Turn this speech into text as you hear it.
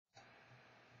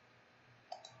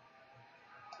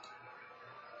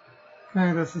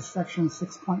Okay, this is section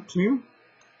 6.2,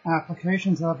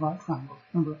 applications of right triangles.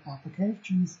 Remember,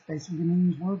 applications basically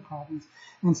means word problems.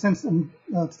 And since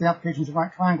it's the applications of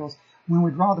right triangles, when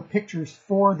we draw the pictures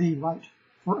for the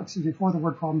for the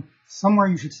word problem, somewhere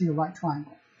you should see a right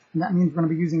triangle. And that means we're going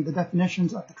to be using the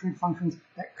definitions of the trig functions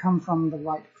that come from the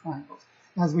right triangles.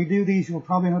 As we do these, you'll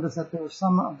probably notice that there are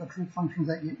some of the trig functions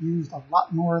that get used a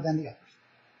lot more than the others.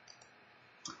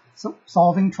 So,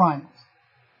 solving triangles.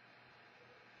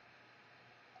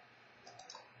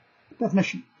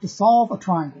 Definition. To solve a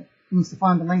triangle means to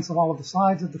find the lengths of all of the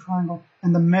sides of the triangle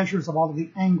and the measures of all of the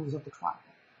angles of the triangle.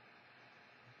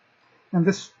 And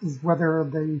this is whether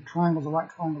the triangle is a right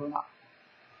triangle or not.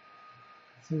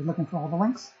 So you're looking for all the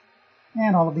lengths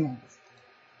and all of the angles.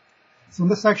 So in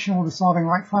this section we'll be solving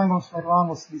right triangles. Later on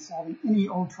we'll be solving any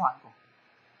old triangle.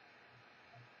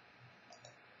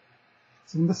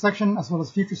 So in this section, as well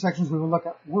as future sections, we will look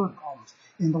at word problems.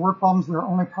 In the word problems, we are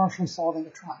only partially solving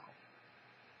a triangle.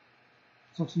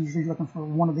 So it's usually looking for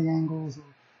one of the angles, or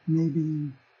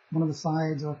maybe one of the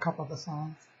sides, or a couple of the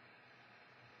sides.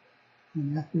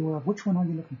 And you have to be aware of which one are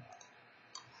you looking for.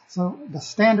 So the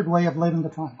standard way of labeling the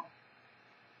triangle.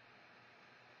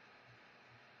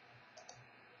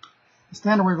 The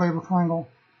standard way of labeling a triangle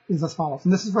is as follows.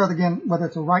 And this is where, again, whether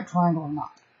it's a right triangle or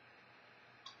not.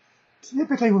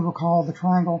 Typically, we will call the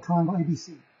triangle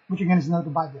ABC, which again is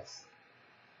noted by this.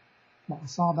 What we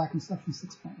saw back in section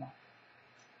 6.1.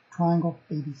 Triangle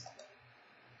ABC.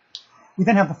 We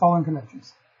then have the following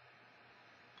conventions.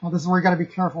 Now this is where you got to be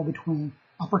careful between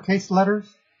uppercase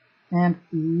letters and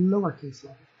lowercase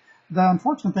letters. The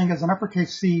unfortunate thing is an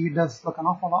uppercase C does look an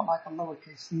awful lot like a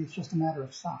lowercase c. It's just a matter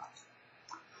of size.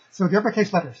 So the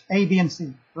uppercase letters A, B, and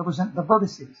C represent the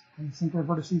vertices. And singular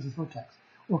vertices is vertex,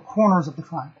 or corners of the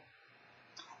triangle.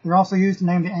 They're also used to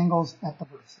name the angles at the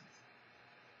vertices.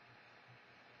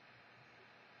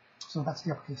 So that's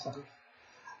the uppercase letters.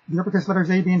 The uppercase letters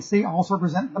A, B, and C also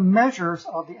represent the measures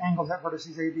of the angles at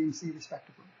vertices A, B, and C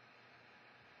respectively.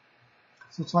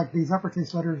 So it's like these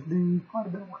uppercase letters do quite a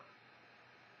bit of work.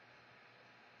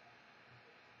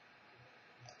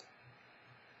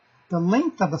 The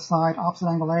length of the side opposite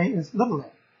angle A is little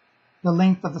a. The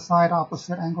length of the side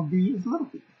opposite angle B is little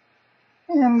b.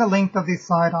 And the length of the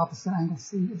side opposite angle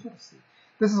C is little c.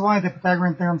 This is why the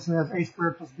Pythagorean theorem says a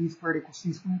squared plus b squared equals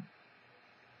c squared.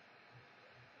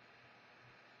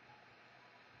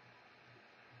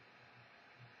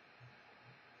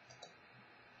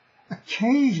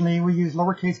 Occasionally, we use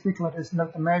lowercase Greek letters to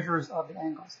note the measures of the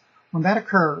angles. When that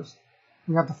occurs,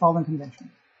 we have the following convention.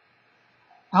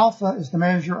 Alpha is the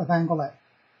measure of angle A.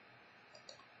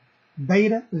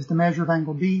 Beta is the measure of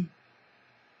angle B.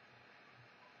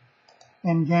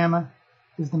 And gamma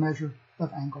is the measure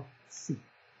of angle C.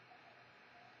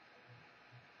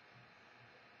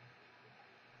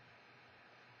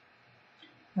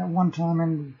 At one time,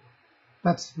 and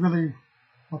that's really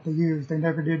what they used. They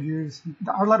never did use,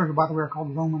 our letters, by the way, are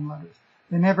called Roman letters.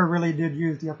 They never really did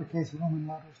use the uppercase Roman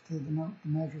letters to denote the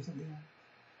measures of the angle.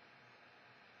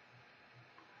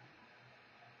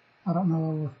 I don't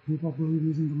know if people believe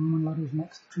using the Roman letters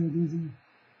makes the trig easier.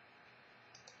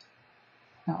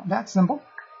 Now, that symbol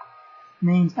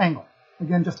means angle.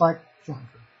 Again, just like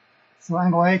geometry. So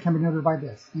angle A can be noted by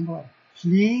this, angle A.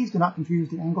 Please do not confuse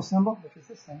the angle symbol, which is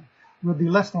this thing, with the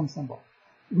less than symbol.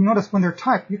 You notice when they're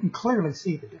typed, you can clearly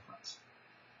see the difference.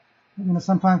 You know,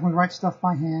 sometimes when we write stuff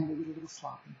by hand, we get a little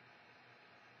sloppy.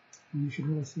 And you should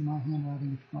really see my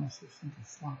handwriting if you want to see something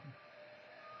sloppy.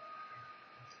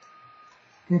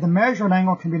 Okay, the measure of an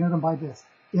angle can be noted by this.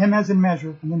 M as in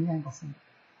measure, and then the angle symbol.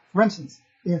 For instance,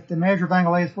 if the measure of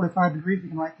angle A is 45 degrees, we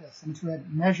can write this. And it's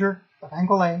read measure of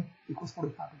angle A equals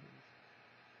 45 degrees.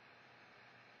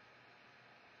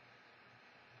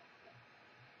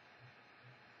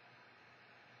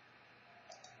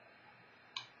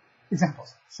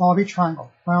 Examples. Solve each triangle.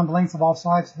 Round the lengths of all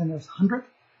sides to the nearest hundredth.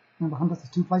 Remember, hundredth is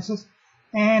 2 places.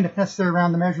 And if necessary,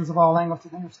 round the measures of all angles to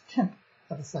the nearest tenth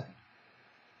of a second.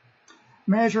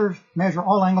 Measure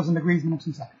all angles in degrees, minutes,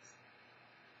 and seconds.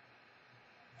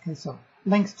 Okay, so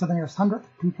lengths to the nearest hundredth,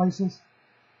 2 places.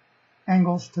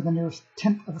 Angles to the nearest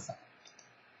tenth of a second.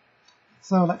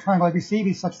 So let triangle ABC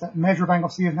be such that measure of angle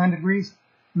C is 9 degrees,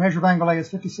 measure of angle A is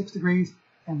 56 degrees,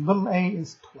 and little a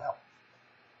is 12.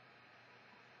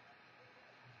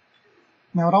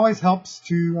 Now, it always helps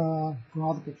to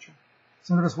draw the picture.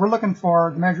 So notice we're looking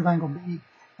for the measure of angle B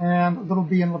and little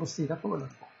b and little c. That's what we're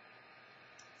looking for.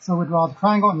 So we draw the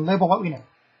triangle and label what we know.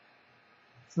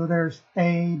 So there's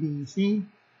A, B, C.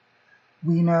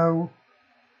 We know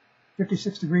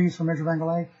 56 degrees for measure of angle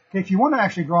A. Okay, if you want to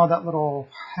actually draw that little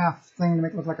half thing to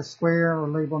make it look like a square or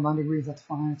label 9 degrees, that's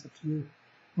fine. It's up to you.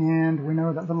 and we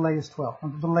know that little a is 12.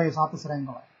 And little a is opposite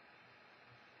angle A.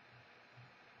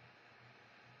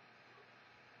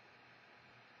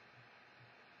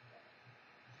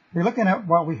 We're looking at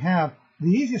what we have. The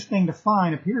easiest thing to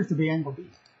find appears to be angle B.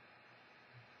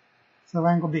 So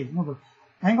angle B. Remember,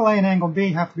 angle A and angle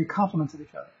B have to be complements of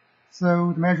each other.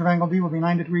 So the measure of angle B will be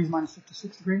 90 degrees minus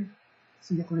 56 degrees.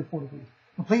 So you get 34 degrees.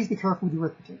 Now please be careful with your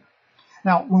arithmetic.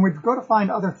 Now, when we go to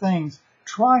find other things,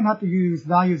 try not to use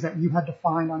values that you had to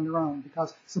find on your own,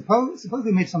 because suppose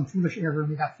we made some foolish error and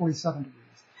we got 47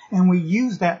 degrees, and we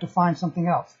use that to find something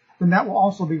else, then that will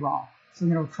also be wrong.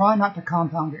 So, try not to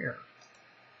compound your error.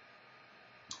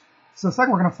 So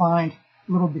second, we're going to find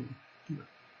little b here.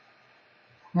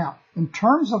 Now, in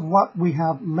terms of what we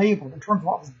have labeled, in terms of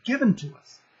what was given to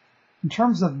us, in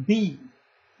terms of b,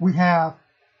 we have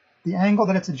the angle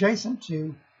that it's adjacent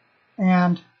to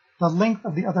and the length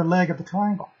of the other leg of the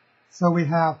triangle. So we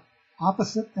have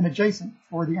opposite and adjacent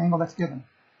for the angle that's given.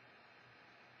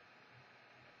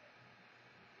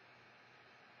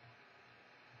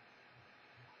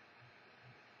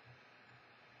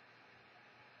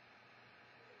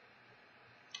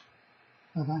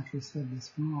 I've actually said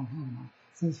this wrong, haven't I?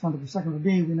 So this one to the second of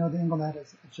B, we know the angle that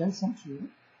is adjacent to it,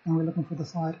 and we're looking for the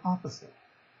side opposite.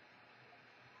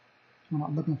 We're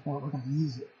not looking for it, we're going to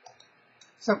use it.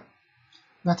 So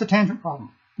that's a tangent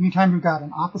problem. Anytime you've got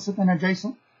an opposite and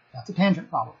adjacent, that's a tangent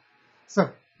problem. So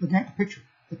looking at the picture,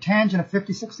 the tangent of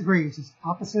 56 degrees is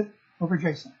opposite over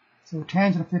adjacent. So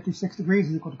tangent of 56 degrees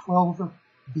is equal to 12 over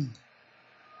B.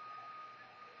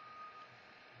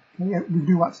 Okay, we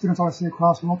do what students always say,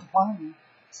 cross multiply.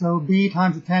 So B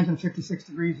times the tangent of 56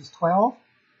 degrees is 12.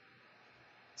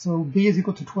 So B is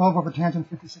equal to 12 over tangent of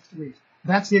 56 degrees.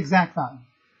 That's the exact value.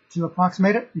 To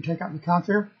approximate it, you take out your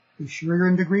calculator, be sure you're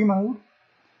in degree mode.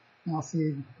 Now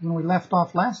see, when we left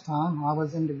off last time, I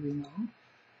was in degree mode.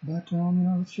 But,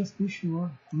 let's just be sure.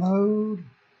 Mode,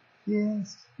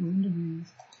 yes, we're in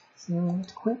degrees. So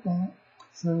let's quit that.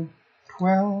 So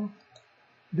 12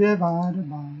 divided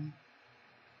by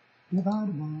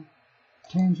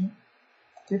tangent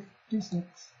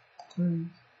 56 degrees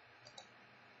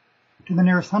to the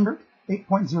nearest hundred,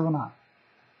 8.09.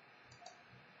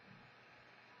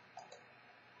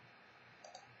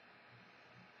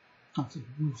 Let's see,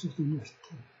 we were supposed to do nearest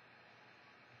 10.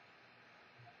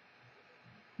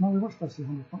 No, we were supposed to do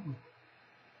 100, weren't we?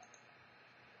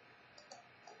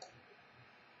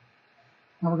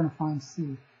 Now we're going to find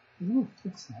C. We're going to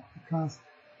fix that because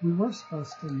we were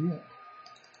supposed to get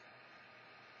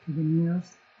to the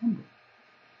nearest 100.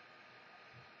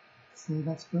 So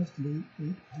that's supposed to be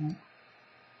 8.09.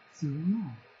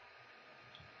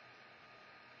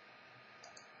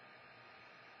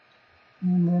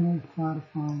 And then we try to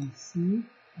find C. And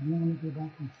then we go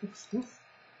back and fix this.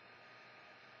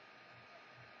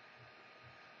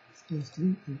 It's supposed to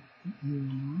be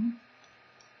 8.09.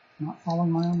 Not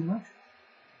following my own direction.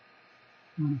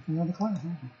 I'm going to fail the class,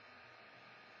 aren't I?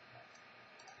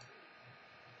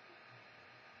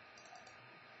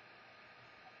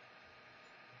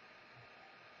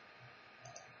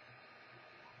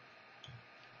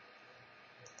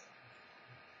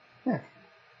 There.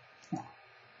 Now,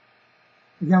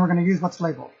 again, we're going to use what's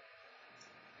labeled.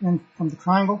 And from the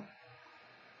triangle,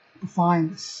 to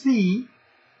find C,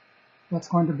 that's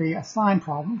going to be a sine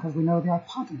problem because we know the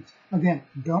hypotenuse. Again,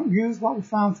 don't use what we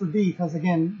found for B because,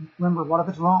 again, remember, what if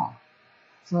it's wrong?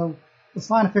 So the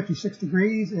sine of 56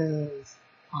 degrees is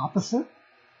opposite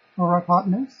over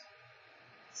hypotenuse.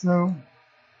 So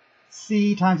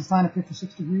C times the sine of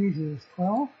 56 degrees is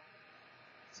 12.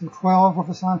 So 12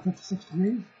 over sine of 56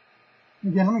 degrees.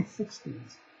 Again, let me fix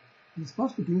these. You're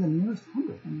supposed to do the nearest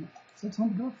 100 in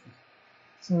 600 directions.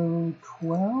 So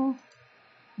 12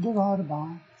 divided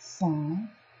by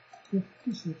sine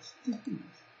 56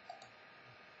 degrees.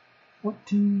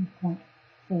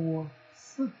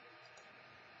 14.47.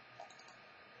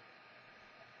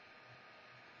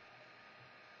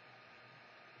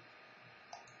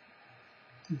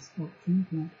 It's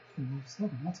 14.47.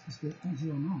 That's supposed to be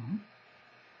 8.09.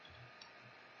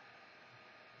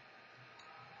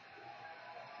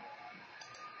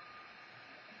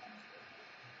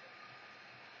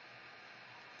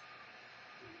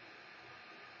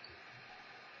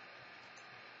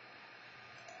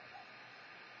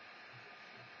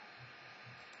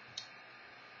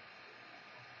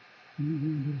 We're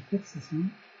going to fix this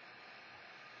one.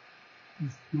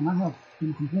 And I have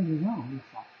been completely wrong with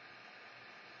that.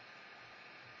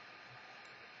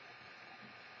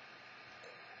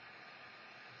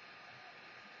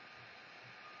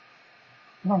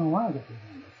 I don't know why I got this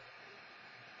wrong.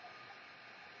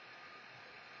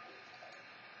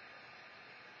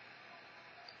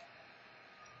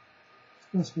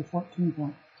 supposed to be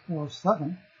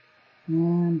 14.47,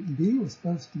 and B was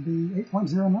supposed to be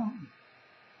 8.09.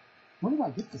 Where did I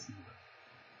get this number?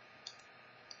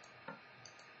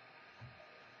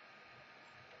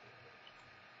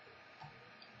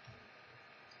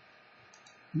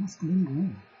 Must have been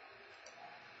green.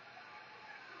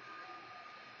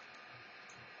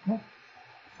 Okay.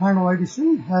 Triangle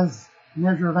ABC has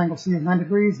measure of angle C of 9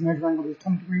 degrees, measure of angle B of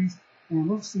 20 degrees, and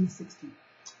little c is 16.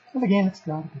 But again, let's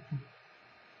draw the picture.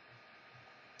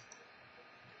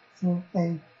 So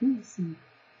A, B, C.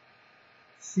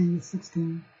 C is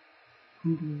 16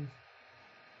 degrees.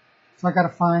 So I got to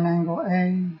find angle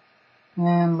A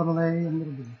and little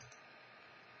little b.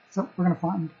 So we're going to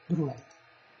find little a.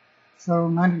 So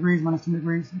 90 degrees minus 10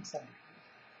 degrees makes 70 degrees.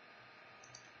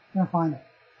 We're going to find it.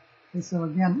 Okay, so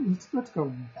again, let's go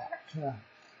back to, I'm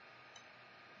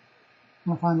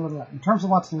going to find little a. In terms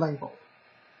of what's labeled,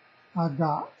 I've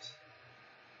got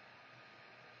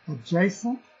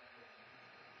adjacent,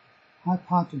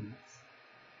 hypotenuse,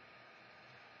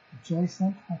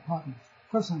 adjacent, hypotenuse,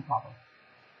 cosine problem.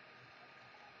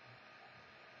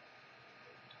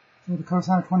 So the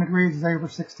cosine of 20 degrees is A over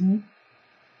 16.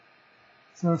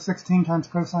 So 16 times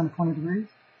cosine of 20 degrees,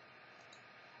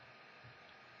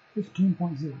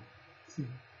 15.0. See,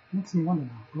 makes me wonder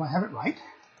now, do I have it right?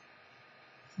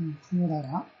 So clear that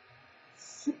out.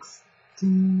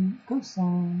 16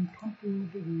 cosine 20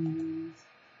 degrees,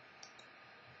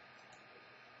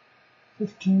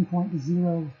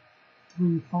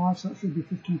 15.035, so it should be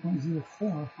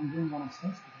 15.04 if I'm doing what I'm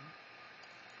supposed to do.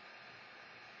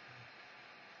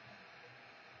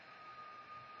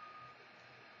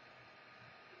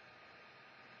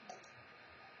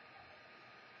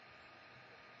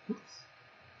 Oops.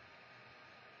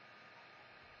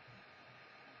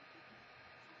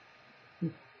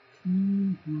 .04,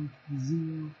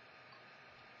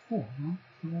 right?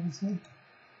 What did I say?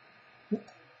 Yep.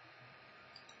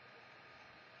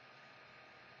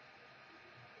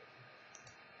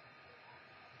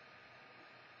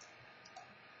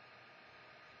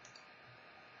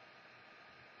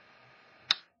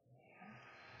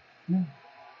 Yeah.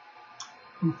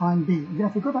 And find B. Again,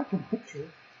 if we go back to the picture,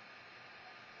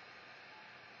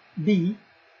 B,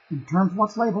 in terms of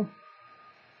what's labeled,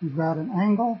 we've got an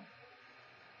angle.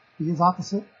 B is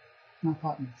opposite and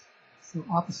hypotenuse. So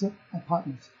opposite,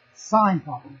 hypotenuse. Sine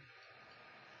problem.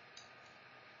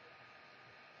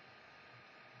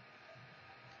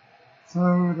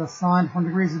 So the sine of 20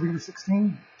 degrees is equal to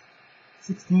 16.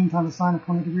 16 times the sine of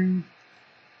 20 degrees.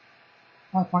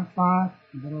 5.5. I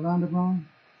got a rounded wrong.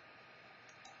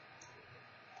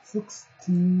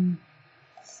 16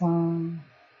 sine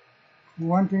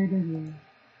 20 degrees.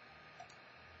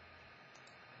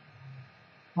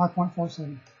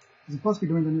 5.47. You're supposed to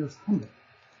be doing the nearest 100.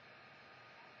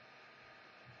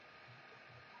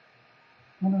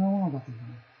 I don't know why I got this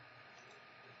wrong.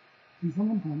 Can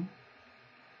someone tell me?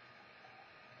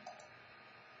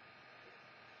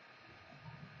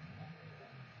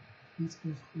 It's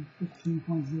supposed to be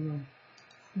 15.04.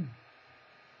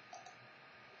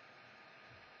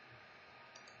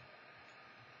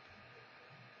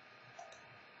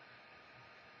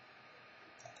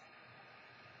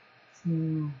 So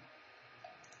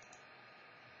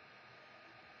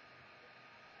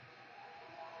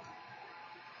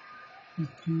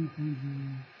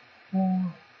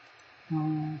 15.04,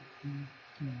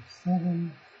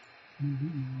 5.47, maybe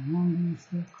rounding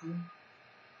still correct.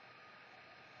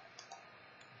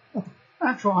 Okay,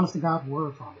 actual honest to God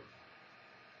word problem.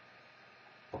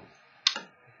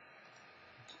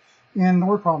 In the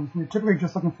word problem, we're typically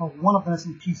just looking for one of the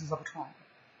missing pieces of a triangle.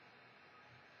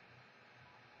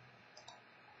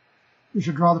 You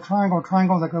should draw the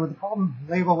triangles that go with the problem,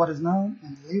 label what is known,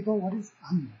 and label what is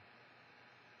unknown.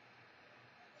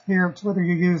 Here, it's whether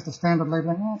you use the standard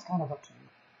labeling, well, it's kind of up to you.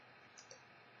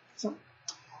 So,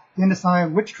 then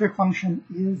decide which trig function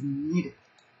is needed.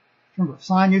 Remember,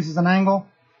 sine uses an angle,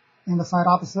 and the side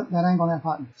opposite that angle, the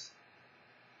hypotenuse.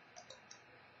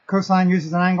 Cosine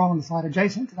uses an angle, and the side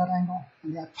adjacent to that angle,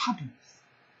 and the hypotenuse.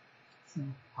 So,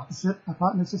 opposite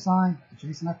hypotenuse is sine,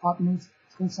 adjacent hypotenuse is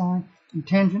cosine, and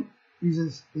tangent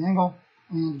uses the angle,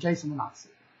 and adjacent and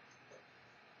opposite.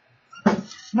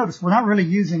 Notice we're not really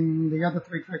using the other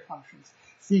three trig functions,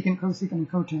 secant, cosecant, and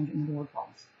cotangent in the word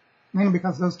problems, mainly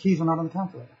because those keys are not on the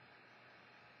calculator.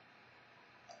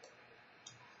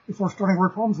 Before starting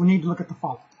word problems, we need to look at the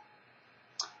following.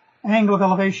 Angle of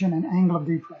elevation and angle of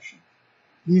depression.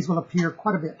 These will appear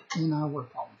quite a bit in our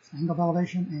word problems. Angle of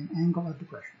elevation and angle of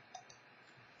depression.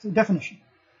 So definition.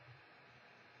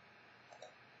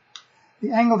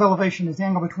 The angle of elevation is the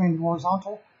angle between the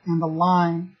horizontal and the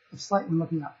line of sight when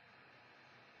looking up.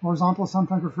 Horizontal is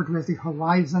sometimes referred to as the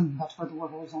horizon. That's where the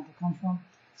word horizontal comes from.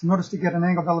 So notice to get an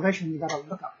angle of elevation, you've got to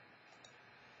look up.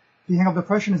 The angle of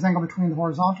depression is the angle between the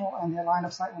horizontal and the line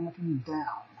of sight when looking down.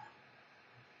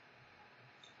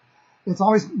 It's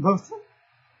always both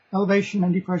elevation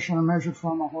and depression are measured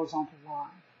from a horizontal line.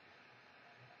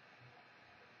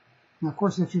 Now, of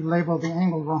course, if you label the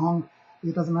angle wrong,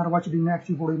 it doesn't matter what you do next,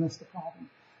 you've already missed the problem.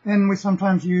 And we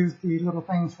sometimes use the little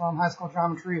things from high school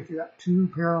geometry. If you've got two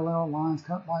parallel lines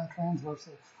cut by a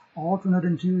transversal, alternate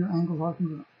interior angles are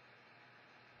congruent.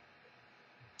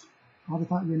 I would have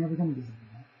thought you were never going to do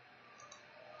that.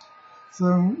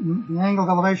 So the angle of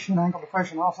elevation, angle of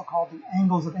depression are also called the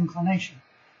angles of inclination.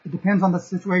 It depends on the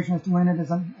situation as to when it is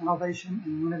an elevation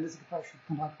and when it is a depression.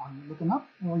 Kind of like, are you looking up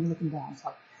or are you looking down? It's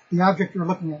like the object you're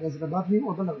looking at, is it above you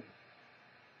or below you?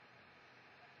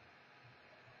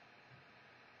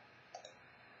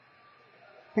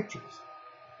 Pictures.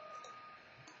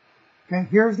 Okay,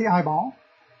 here's the eyeball.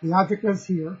 The object is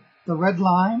here. The red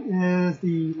line is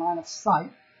the line of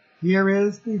sight. Here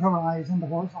is the horizon, the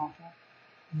horizontal.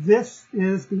 This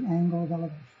is the angle of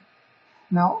elevation.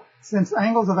 Now, since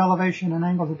angles of elevation and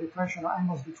angles of depression are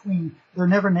angles between, they're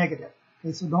never negative.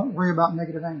 Okay, so don't worry about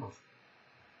negative angles.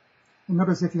 And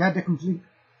notice if you had to complete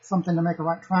something to make a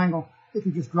right triangle, if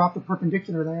you just drop the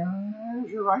perpendicular there's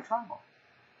your right triangle.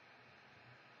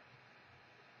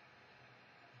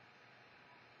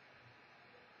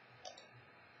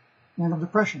 Angle of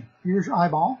depression. Here's your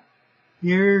eyeball.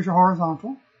 Here's your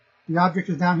horizontal. The object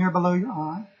is down here below your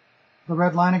eye. The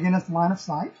red line again is the line of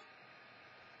sight.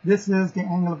 This is the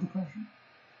angle of depression.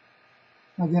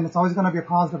 Again, it's always going to be a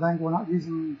positive angle. We're not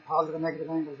using positive and negative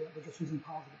angles yet. We're just using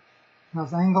positive.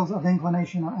 Because angles of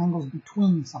inclination are angles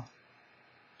between something.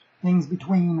 Things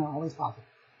between are always positive.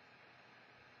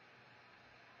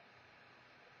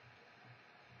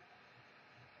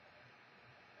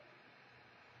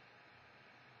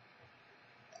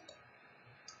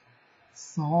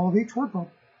 Solve each word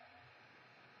problem.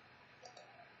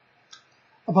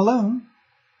 A balloon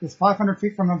is 500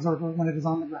 feet from an observer when it is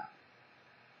on the ground.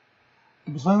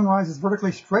 The balloon rises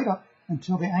vertically straight up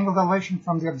until the angle of elevation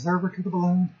from the observer to the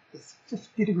balloon is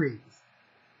 50 degrees.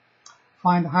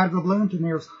 Find the height of the balloon to the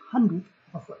nearest hundredth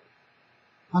of a foot.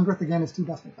 Hundredth, again, is 2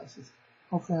 decimal places.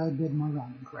 Hopefully I did my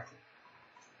rounding correctly.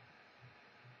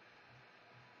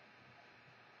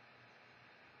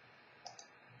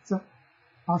 So,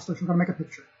 obviously we're going to make a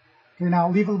picture. Okay, now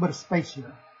I'll leave a little bit of space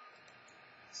here.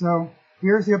 So,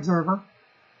 here's the observer.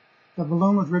 The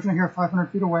balloon was originally here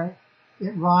 500 feet away.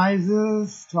 It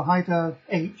rises to a height of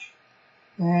h,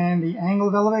 and the angle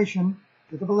of elevation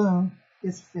to the balloon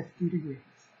is 50 degrees.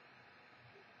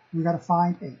 We've got to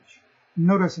find h.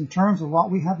 Notice in terms of what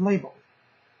we have labeled,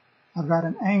 I've got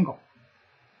an angle,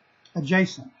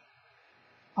 adjacent,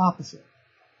 opposite.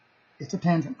 It's a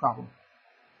tangent problem.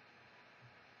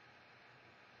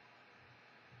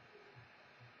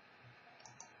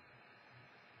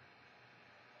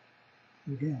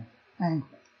 Again, angle,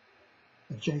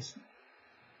 adjacent,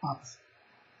 opposite,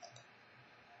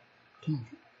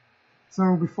 tangent.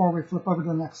 So before we flip over to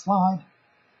the next slide,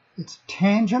 it's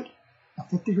tangent of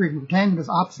 50 degrees. Remember, tangent is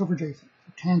opposite over adjacent.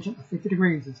 So tangent of 50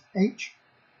 degrees is h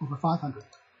over 500.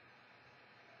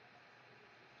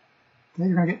 Okay,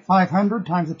 you're going to get 500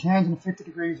 times the tangent of 50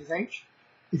 degrees is h.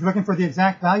 If you're looking for the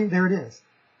exact value, there it is.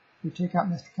 You take out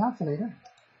Mr. Calculator,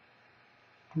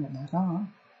 turn it back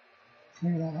on,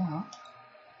 clear that out.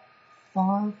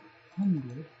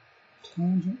 500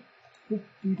 tangent 50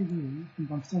 degrees,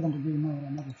 I'm still in degree mode, I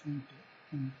never changed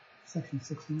it in section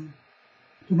 69.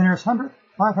 To the nearest hundredth,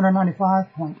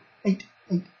 595.88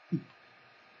 feet.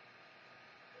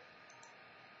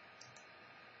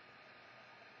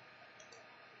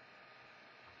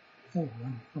 So,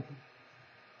 okay.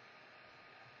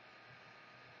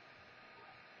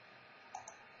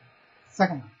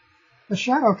 Second one. The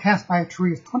shadow cast by a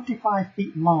tree is 25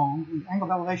 feet long, and the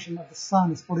angle of elevation of the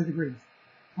sun is 40 degrees.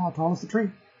 How tall is the tree?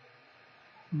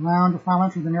 Round or final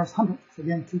entry, the nearest hundredth. So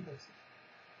again, 2 places.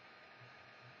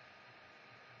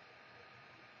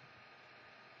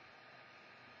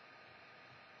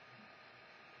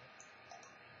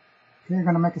 Okay, you're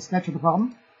going to make a sketch of the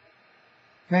problem.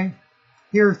 Okay,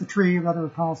 here's the tree, rather a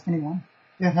tall, skinny one.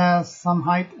 It has some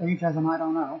height, h has an I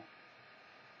don't know.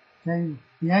 Okay,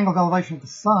 the angle of elevation of the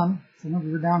sun, so remember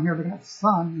you're down here looking at the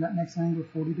sun, and that makes an angle of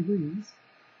 40 degrees.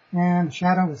 And the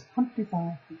shadow is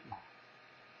 25 feet long.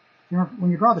 Remember,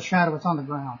 when you draw the shadow, it's on the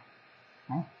ground.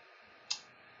 Okay?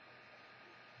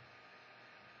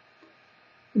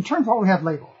 In terms of what we have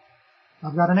labeled,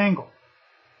 I've got an angle,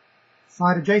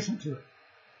 side adjacent to it,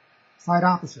 side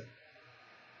opposite.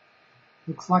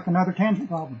 Looks like another tangent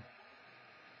problem.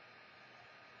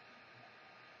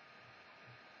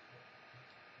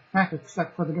 fact,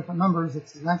 except for the different numbers,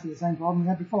 it's exactly the same problem we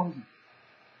had before, isn't it?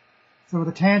 So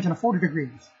the tangent of 40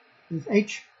 degrees is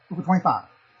h over 25.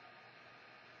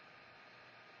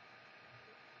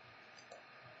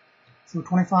 So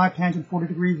 25 tangent 40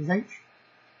 degrees is h.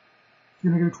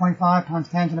 You're going to do 25 times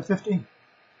tangent of 50,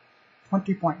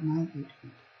 20.988.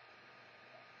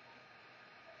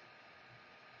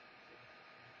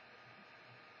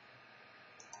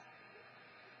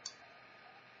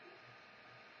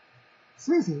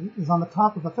 Susie is on the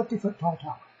top of a 50-foot tall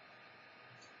tower.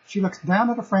 She looks down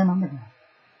at a frame on the ground.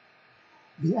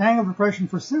 The angle of depression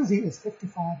for Susie is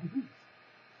 55 degrees.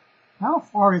 How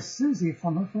far is Susie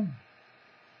from her frame?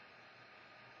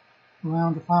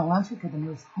 Round your final answer to the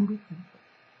nearest 100th of a foot.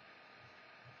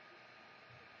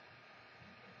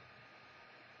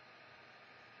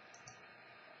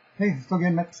 Okay, still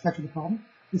getting back to sketch of the problem.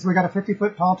 So we got a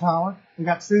 50-foot tall tower. We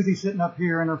got Susie sitting up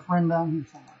here and her friend down here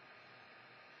somewhere.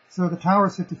 So the tower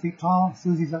is 50 feet tall.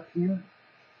 Susie's up here.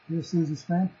 Here's Susie's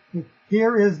friend.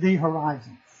 Here is the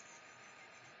horizon.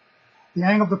 The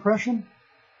angle of depression,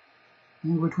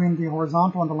 angle between the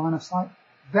horizontal and the line of sight,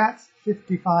 that's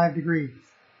 55 degrees.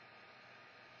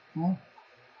 Okay?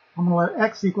 I'm going to let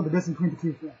x equal the distance between the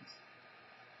two friends.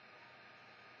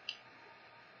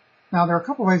 Now, there are a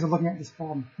couple of ways of looking at this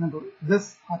problem. Remember,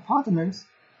 this hypotenuse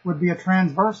would be a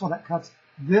transversal that cuts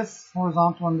this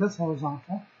horizontal and this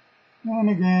horizontal. And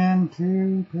again,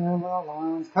 two parallel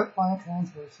lines cut by a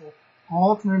transversal.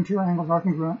 All interior angles are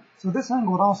congruent. So this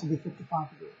angle would also be 55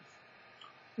 degrees.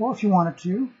 Or if you wanted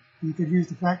to, you could use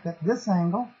the fact that this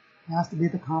angle has to be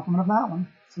the complement of that one.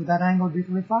 So that angle would be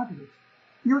 35 degrees.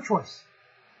 Your choice.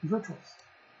 Your choice.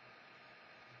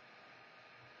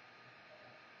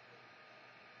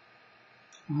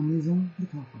 I'm using the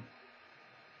complement.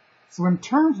 So in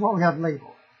terms of what we have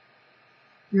labeled,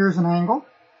 here's an angle,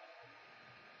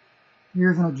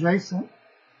 here's an adjacent,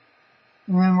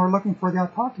 and we're looking for the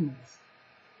hypotenuse.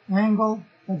 Angle,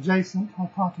 adjacent,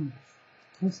 hypotenuse.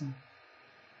 Cosine.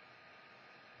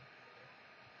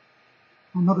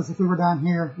 Now notice if we were down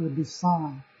here, it would be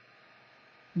sine,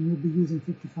 and you'd be using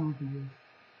 55 degrees.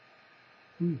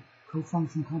 Ooh,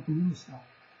 cofunction complementary stuff.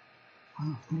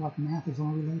 Wow, it's kind of like math is all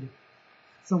related.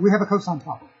 So we have a cosine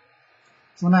problem.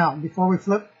 So now, before we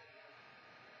flip,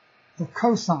 the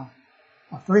cosine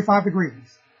of 35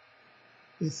 degrees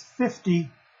is 50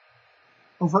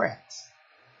 over x.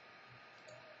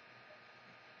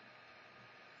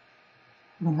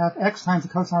 We're going to have x times the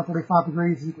cosine of 35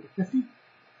 degrees is equal to 50.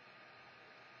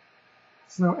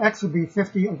 So x would be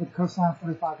 50 over the cosine of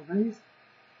 35 degrees.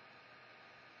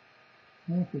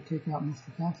 And if we take out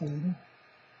Mr. Calculator,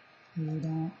 we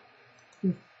out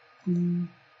 50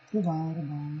 divided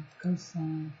by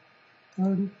cosine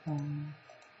 35.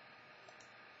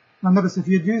 Now notice if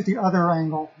you'd used the other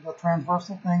angle, the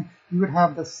transversal thing, you would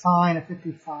have the sine of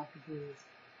 55 degrees.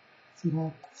 So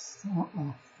you'd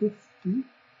have 50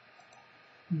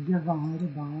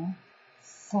 divided by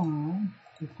sine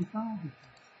 55 degrees.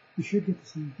 You should get the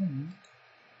same thing, right?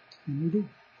 And we do.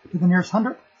 To the nearest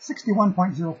 100,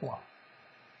 61.04.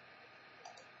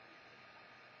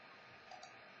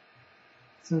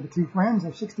 So the two friends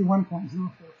are 61.04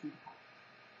 feet apart.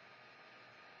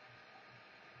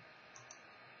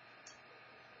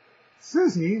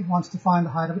 Susie wants to find the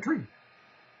height of a tree,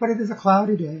 but it is a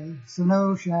cloudy day, so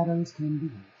no shadows can be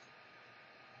used.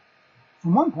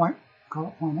 From one point, call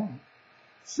it point A,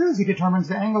 Susie determines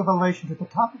the angle of elevation to the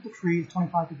top of the tree is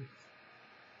 25 degrees.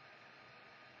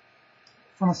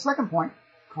 From a second point,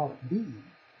 call it B,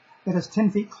 that is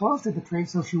 10 feet close to the tree,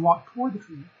 so she walked toward the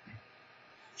tree.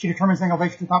 She determines the angle of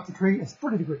elevation to the top of the tree is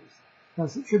 30 degrees,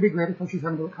 because it should be greater because she's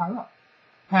having to look higher up.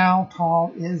 How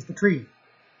tall is the tree?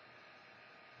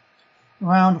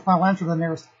 Round the final answer to the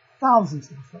nearest thousandths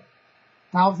of a foot.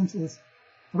 Thousandths is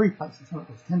 3 places, so it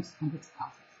goes tenths, hundredths,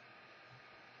 thousandths.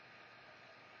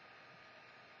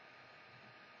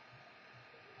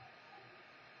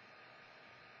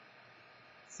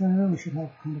 So we should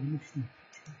have kind of an interesting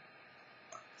picture.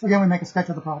 So again, we make a sketch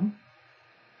of the problem.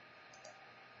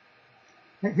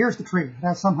 Okay, here's the tree. It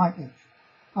has some height h.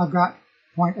 I've got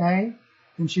point A,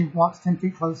 then she walks 10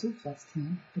 feet closer, so that's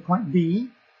 10, to point B.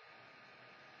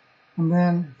 And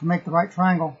then to make the right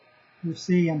triangle, you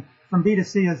C, and from B to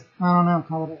C is, I don't know,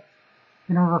 call it A.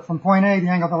 Remember, from point A, the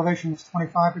angle of elevation is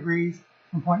 25 degrees.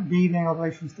 From point B, the angle of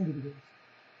elevation is 30 degrees.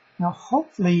 Now,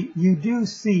 hopefully, you do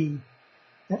see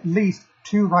at least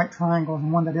 2 right triangles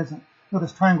and one that isn't.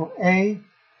 Notice triangle A,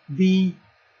 B,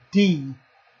 D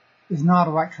is not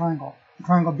a right triangle. The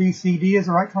triangle BCD is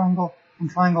a right triangle, and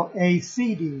triangle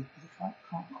ACD is a right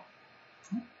triangle.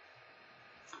 Okay.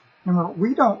 Remember,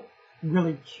 we don't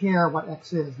really care what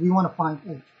x is. We want to find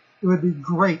h. It would be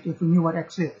great if we knew what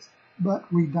x is,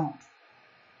 but we don't.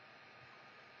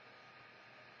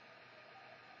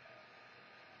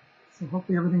 So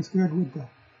hopefully everything's good with the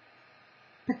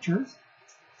pictures.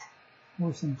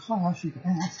 Or some class you could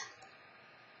ask.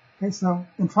 Okay, so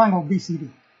in triangle BCD,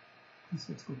 let's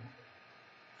go back.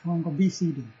 Triangle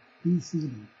BCD,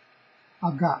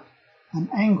 I've got an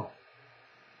angle,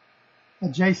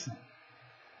 adjacent,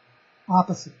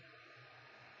 opposite,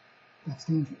 that's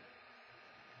tangent.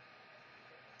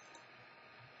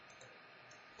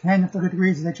 Tangent 30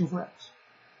 degrees is h over x.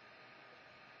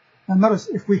 Now notice,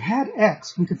 if we had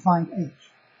x, we could find h.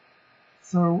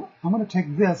 So I'm going to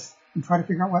take this and try to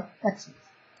figure out what x is.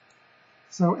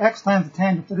 So x times the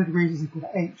tangent of 30 degrees is equal to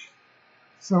h.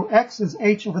 So x is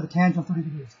h over the tangent of 30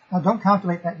 degrees. Now don't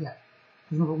calculate that yet.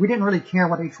 Because remember, we didn't really care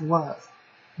what h was.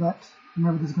 But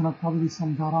remember, there's going to probably be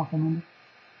some dot off number.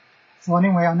 So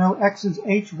anyway, I know x is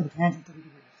h over the tangent of 30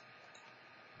 degrees.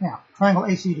 Now, triangle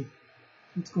ACD.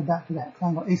 Let's go back to that.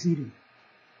 Triangle ACD.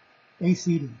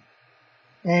 ACD.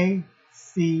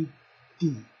 ACD.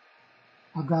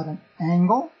 I've got an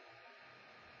angle,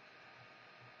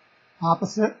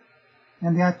 opposite,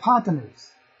 and the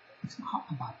hypotenuse. It's not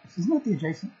hypotenuse, isn't it the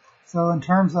adjacent? So in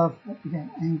terms of,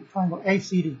 again, triangle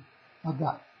ACD, I've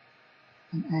got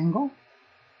an angle,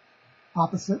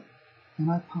 opposite, and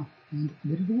hypotenuse,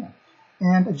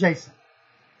 and adjacent.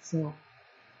 So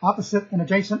opposite and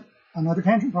adjacent, another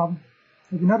tangent problem.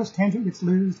 If you notice, tangent gets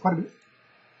loosed quite a bit.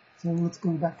 So let's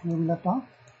go back to where we left off.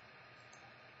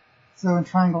 So in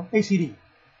triangle ACD,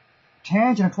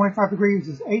 tangent of 25 degrees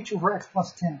is h over x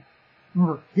plus 10.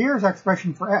 Remember, here's our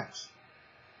expression for x.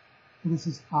 So this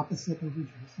is opposite over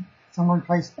adjacent. So I'm going to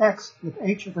replace x with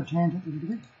h over tangent 30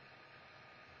 degrees.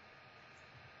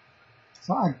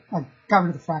 So I got rid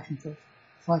of the fraction first.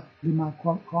 So I do my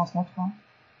cross multiply.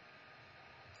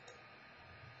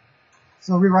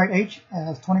 So rewrite h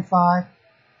as 25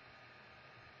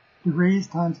 degrees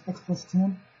times x plus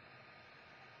 10.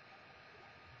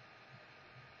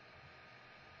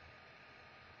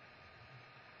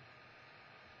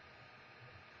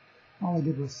 All I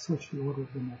did was switch the order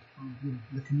of the multiplying,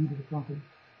 the commutative property.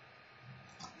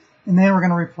 And then we're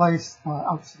going to replace,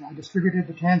 I distributed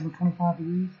the tangent of 25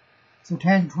 degrees. So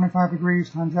tangent 25 degrees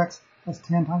times x plus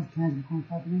 10 times tangent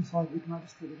 25 degrees. So I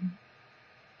distributed.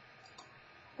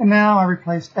 And now I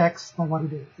replaced x by what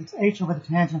it is. It's h over the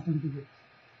tangent of 30 degrees.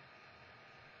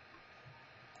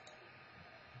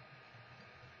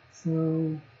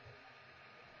 So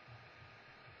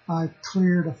I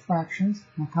clear the fractions.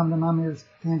 My common denominator is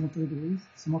tangent 30 degrees.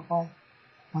 So multiply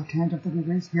by tangent 30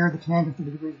 degrees. Here the tangent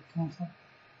 30 degrees is cancel.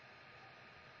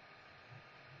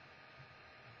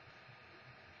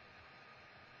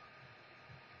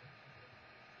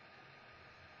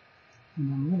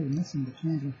 And I'm really missing the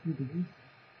tangent 30 degrees.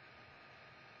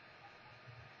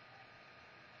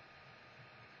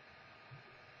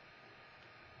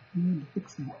 I need to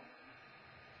fix that.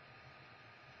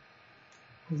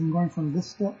 Because I'm going from this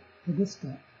step to this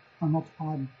step. I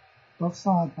multiplied both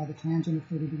sides by the tangent of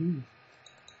 30 degrees.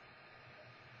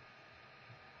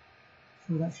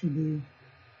 So that should be,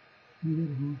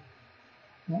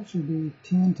 that should be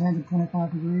 10 tangent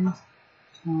 25 degrees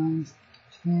times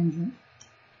tangent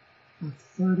of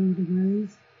 30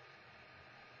 degrees.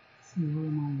 Let's see, where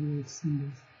are my weird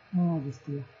symbols? Oh, I'll just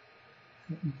do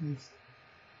a cut and paste.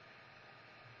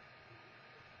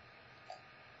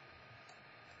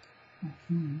 I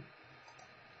can.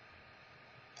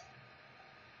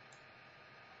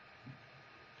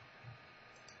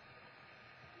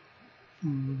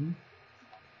 And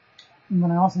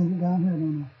then I also need it down here,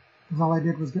 don't I? Because all I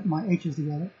did was get my h's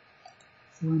together.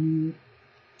 So I need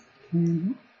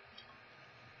tangent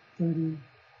 30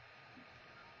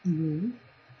 degrees.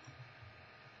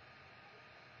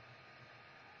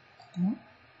 Yep.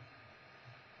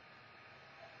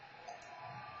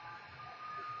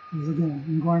 Because again,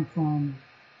 I'm going from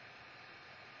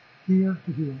here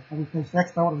to here. I replaced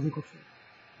x by what was equal to.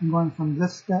 I'm going from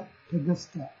this step to this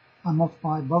step. I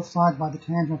multiply both sides by the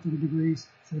tangent of 30 degrees.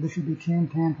 So this should be 10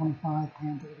 tan 25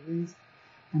 tan 30 degrees.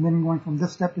 And then going from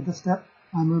this step to this step,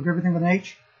 I move everything with an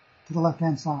h to the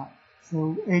left-hand side.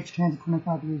 So h tangent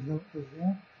 25 degrees goes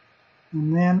there.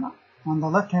 And then on the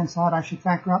left-hand side, I should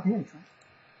factor out the h,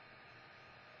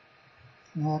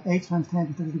 right? H times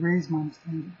tangent 30 degrees minus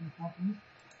tangent 25 degrees.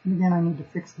 And again, I need to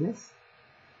fix this.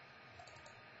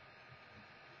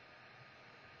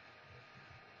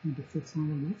 Need to fix all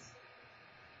of this.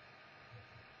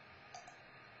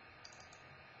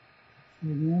 So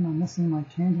again, I'm missing my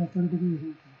tangent of 30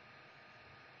 degrees.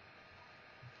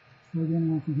 So again,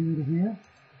 going from here to here,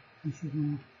 I should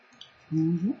have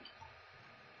tangent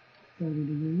 30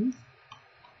 degrees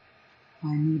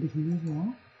I need it here as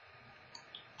well.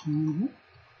 Tangent,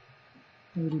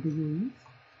 30 degrees.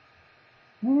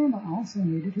 And I also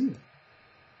need it here.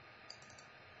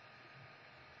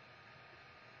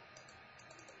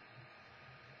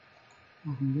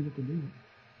 I can get it to do it.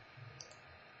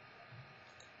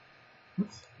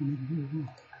 Oops, I need to do it as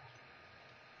well.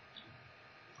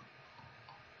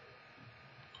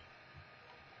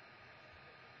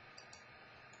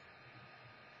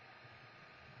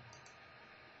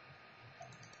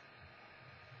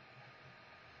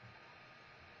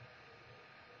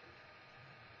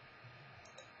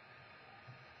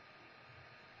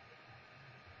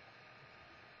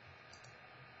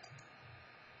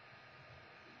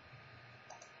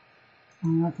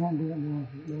 I can't do it now.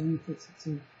 Let me fix it. So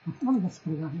let me just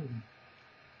put it out here then.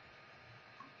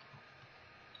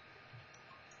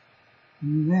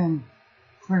 And then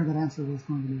clear that answer was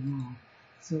going to be wrong.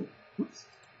 So, oops.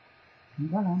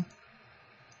 Turn that on.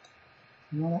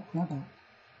 Draw that crap out.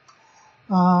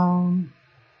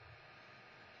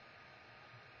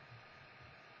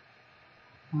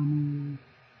 I need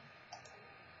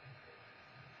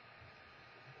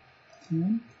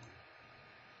 10,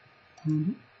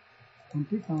 100.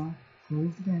 25,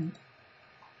 close the tangent,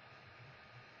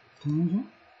 tangent,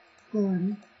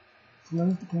 30,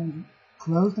 close the tangent,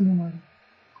 close the numerator,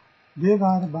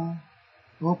 divided by,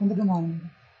 open the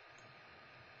denominator,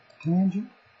 tangent,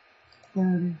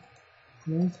 30,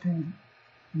 close the tangent,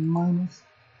 minus,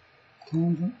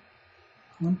 tangent,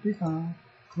 25,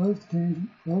 close the tangent,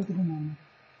 close the denominator.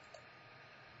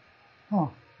 Oh,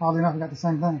 oddly enough, I got the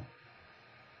same thing.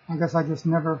 I guess I just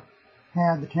never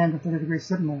had the tangent 30 degrees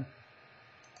sitting there.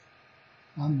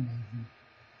 Amazing.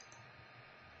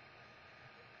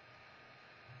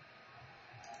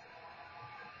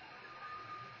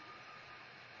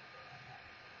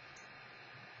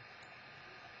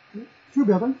 Two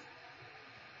buildings,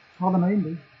 call them A and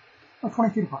B, are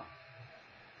 20 feet apart.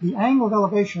 The angle of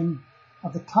elevation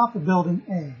of the top of building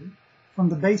A from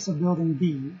the base of building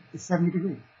B is 70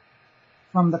 degrees.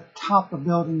 From the top of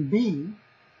building B,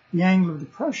 the angle of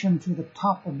depression to the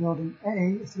top of building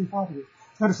A is 35 degrees.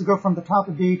 Notice to go from the top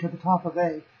of B to the top of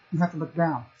A, you have to look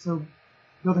down. So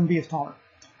building B is taller.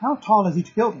 How tall is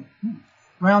each building?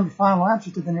 Round your final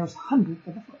answer to the nearest hundredth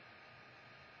of a foot.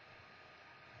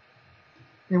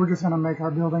 Okay, we're just going to make our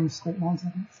buildings straight line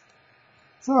segments.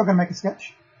 So we're going to make a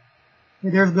sketch. Okay,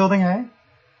 there's building A.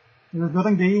 There's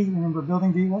building B. Remember,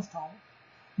 building B was taller.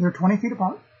 They're 20 feet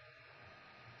apart.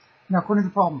 Now, according to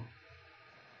the problem,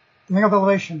 the angle of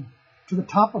elevation to the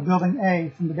top of building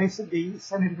A from the base of B is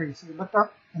 70 degrees. So you looked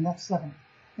up, and that's 70.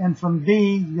 And from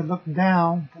B, you look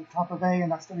down to the top of A,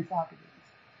 and that's 35 degrees.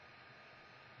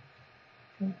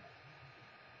 Okay.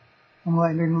 I'm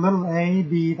letting little a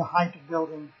be the height of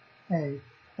building A.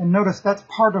 And notice that's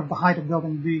part of the height of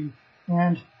building B.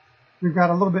 And we've got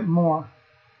a little bit more.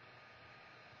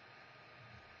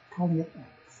 Calling it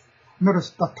X.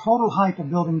 Notice the total height of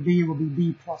building B will be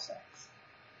B plus X.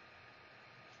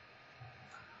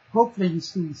 Hopefully you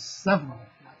see several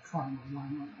like triangles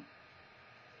lying around.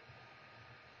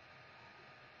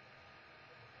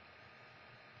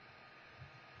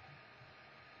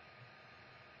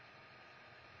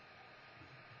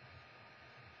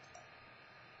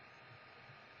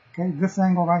 Okay, this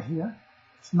angle right here,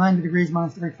 it's 90 degrees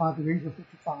minus 35 degrees, or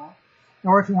 55.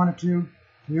 Or if you wanted to,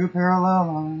 two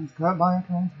parallel lines cut by a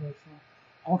transversal,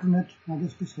 alternate, I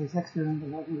guess this case exterior angle,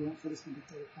 what we want, so this can be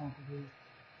 35 degrees.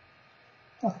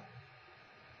 Okay.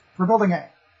 For building A,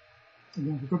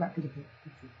 again, if we go back to the picture,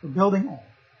 for building A,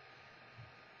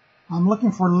 I'm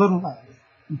looking for little a.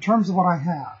 In terms of what I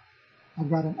have, I've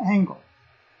got an angle,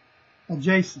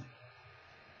 adjacent,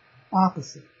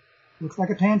 opposite, looks like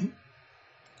a tangent.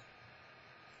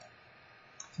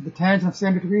 So the tangent of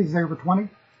 70 degrees is A over 20.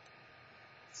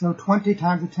 So 20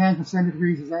 times the tangent of 70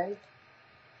 degrees is A.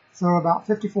 So about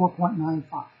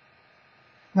 54.95.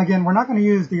 Now again, we're not going to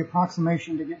use the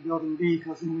approximation to get building B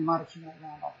because we might have chewed that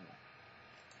round off of that.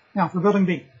 Now for building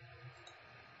B.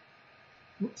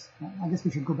 Whoops, I guess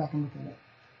we should go back and look at it.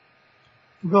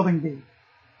 For building B,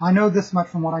 I know this much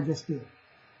from what I just did.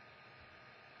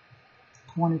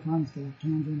 20 times the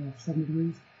tangent of 70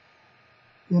 degrees.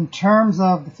 In terms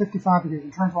of the 55 degrees,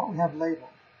 in terms of what we have labeled,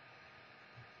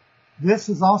 this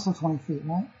is also 20 feet,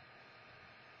 right?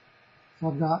 So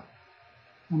I've got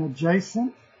an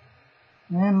adjacent,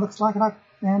 and looks like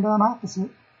an opposite.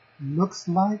 Looks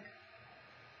like,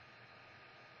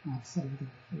 I've said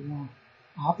it wrong.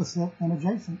 Opposite and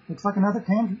adjacent. Looks like another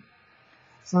tangent.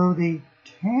 So the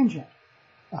tangent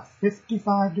of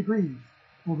 55 degrees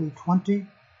will be 20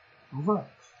 over X.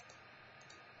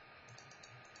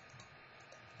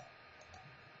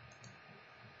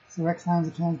 So x times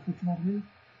the tangent of 55 degrees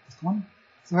is 20.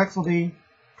 So x will be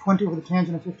 20 over the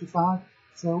tangent of 55.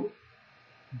 So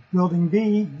building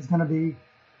B is going to be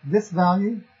this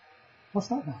value plus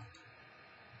that value.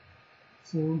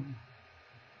 So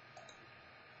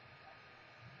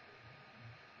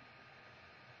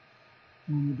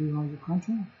when you do all your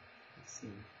crunching, let's see,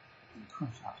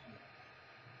 crunch out here.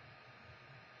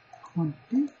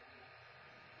 20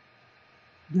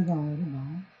 divided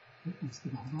by, let's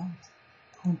divide by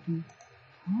 20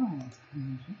 times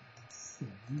tangent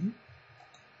 70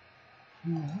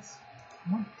 plus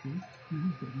 20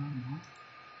 divided by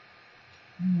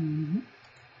tangent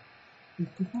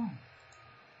 55.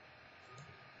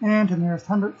 And to the nearest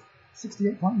hundredth,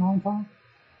 68.95.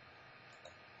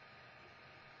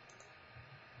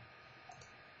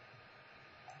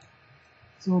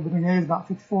 So building A is about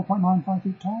 54.95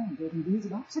 feet tall, and building B is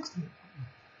about 68.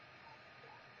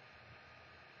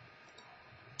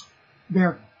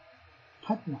 Bearing,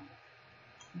 type 1.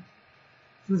 So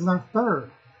this is our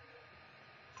third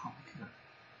topic here.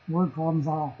 Word problems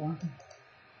are off, aren't they?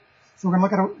 So we're going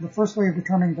to look at the first way of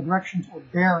determining the directions or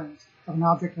bearings of an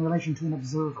object in relation to an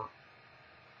observer.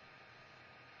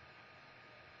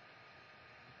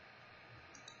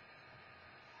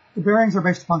 The bearings are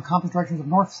based upon compass directions of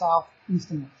north, south, east,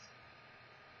 and west.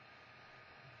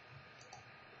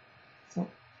 So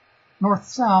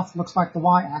north-south looks like the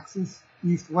y-axis,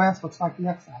 east-west looks like the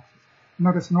x-axis.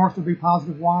 Notice north would be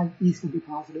positive y, east would be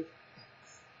positive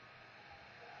x.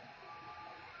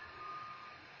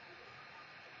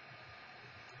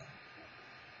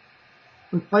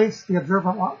 Replace the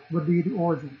observer, what would be the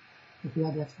origin if we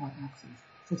had the x-y axis.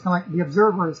 So it's kind of like the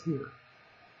observer is here.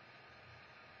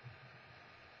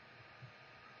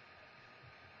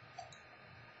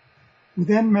 We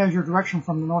then measure direction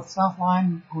from the north-south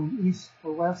line going east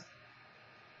or west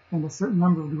and a certain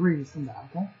number of degrees from that,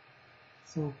 okay?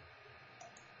 So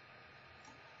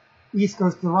east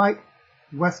goes to the right,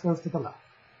 west goes to the left.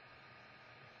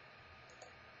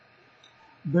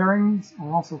 Bearings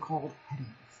are also called headings.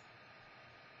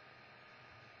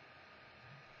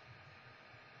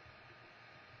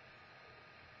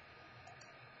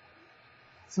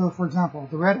 So for example,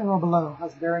 the red arrow below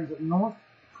has bearings of north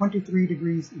 23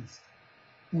 degrees east.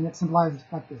 And it symbolizes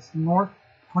like this, north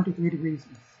 23 degrees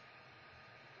east.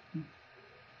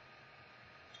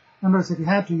 Now notice if you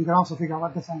had to, you could also figure out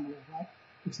what this angle is, right?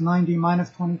 It's 90 minus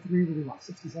 23 would be what,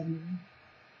 67 degrees?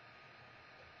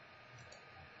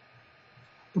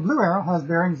 The blue arrow has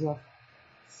bearings of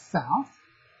south,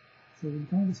 so we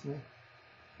go this way,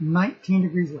 19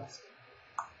 degrees west.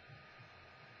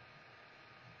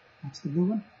 That's the blue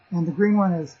one. And the green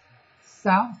one is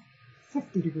south,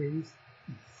 50 degrees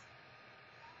east.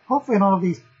 Hopefully in all of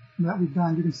these that we've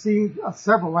done, you can see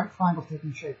several right triangles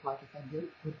taking shape. Like if I get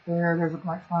it there, there's a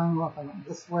right triangle. If I went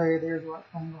this way, there's a right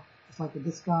triangle. Just like with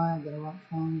this guy, I get a right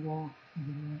triangle, I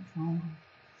get a right triangle.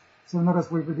 So notice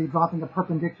we would be dropping a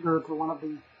perpendicular to one of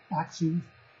the axes.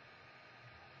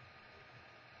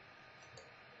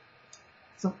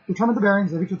 So determine the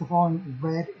bearings of each of the following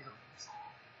red arrows.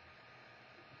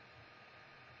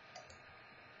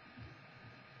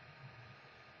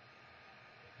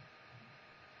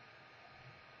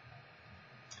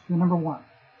 So number 1,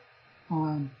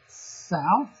 on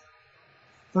south,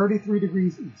 33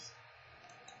 degrees east.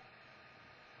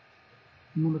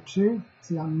 Number 2,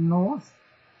 see on north,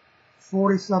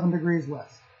 47 degrees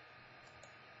west.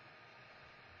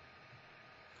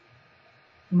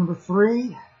 Number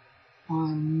 3,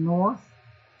 on north,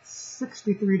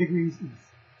 63 degrees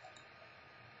east.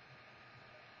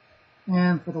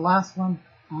 And for the last one,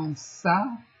 on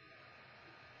south,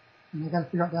 and I got to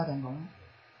figure out that angle, right?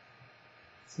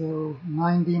 So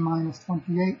 90 minus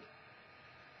 28,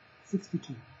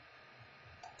 62.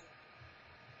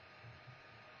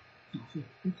 Actually,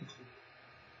 52.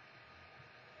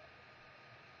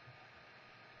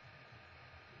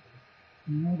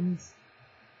 And that is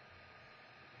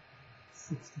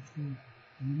 62.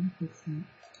 And fix that.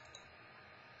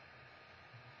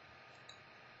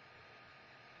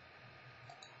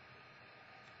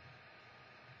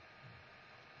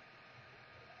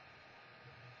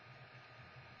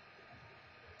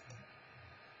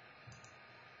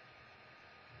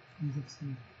 Let's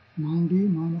see, 90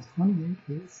 minus 28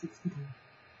 is 62.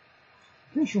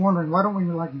 In case you're wondering, why don't we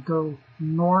like go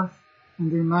north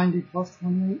and do 90 plus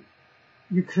 28?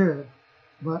 You could,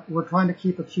 but we're trying to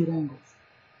keep acute angles.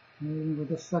 Remember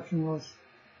this section was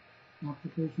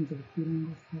applications of acute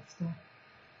angles type stuff.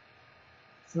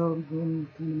 So then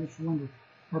kind of makes you wonder,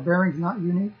 are bearings not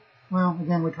unique? Well,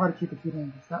 again, we try to keep acute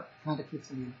angles. That kind of keeps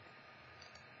it unique.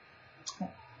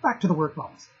 Back to the word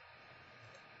problems.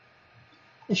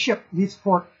 A ship leaves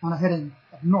port on a heading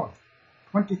of north,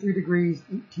 23 degrees,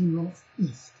 18 minutes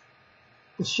east.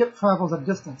 The ship travels a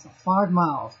distance of 5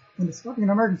 miles in discovering an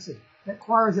emergency that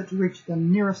requires it to reach the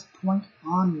nearest point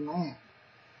on land.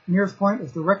 The nearest point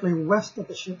is directly west of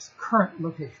the ship's current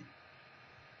location.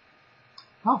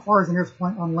 How far is the nearest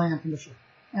point on land from the ship?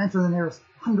 Answer the nearest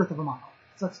hundredth of a mile.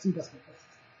 So that's 2 decimal places.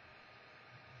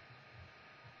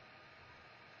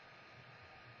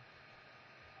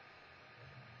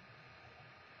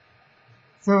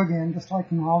 So again, just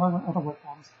like in all our other work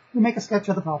problems, we make a sketch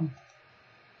of the problem.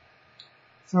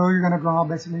 So you're going to draw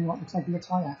basically what looks like the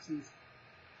XY axis.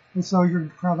 And so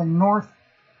you're traveling north,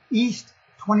 east,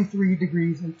 23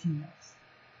 degrees, 18 minutes.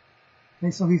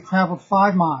 Okay, so we've traveled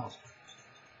 5 miles.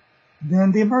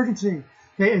 Then the emergency.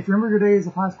 Okay, if you remember your days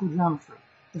of high school geometry,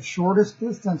 the shortest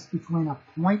distance between a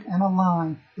point and a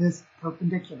line is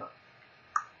perpendicular.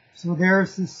 So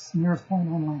there's this nearest point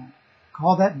on land.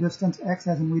 Call that distance x,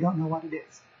 as in we don't know what it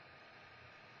is.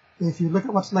 If you look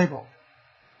at what's labeled,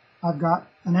 I've got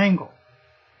an angle,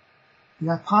 the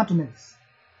hypotenuse,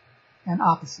 and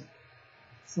opposite.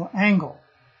 So angle,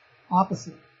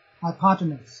 opposite,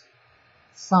 hypotenuse,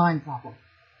 sine problem.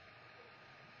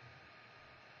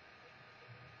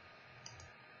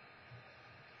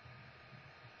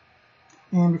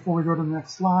 And before we go to the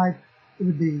next slide, it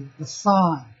would be the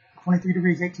sine, 23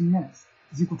 degrees, 18 minutes,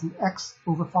 is equal to x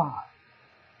over 5.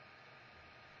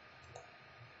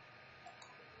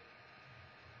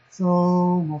 So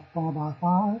multiply by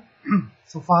 5.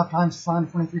 So 5 times sine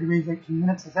 23 degrees, 18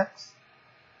 minutes is x.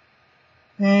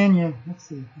 And yeah, let's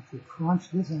see, crunch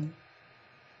this in,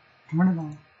 turn it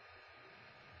on,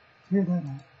 clear that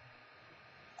out.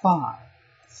 5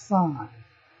 sine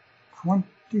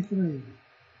 23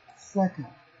 second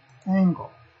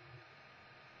angle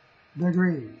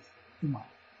degrees,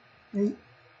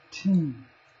 18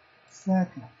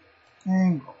 second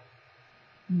angle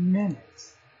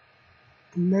minutes.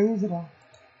 Close it off.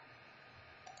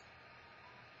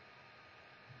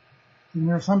 The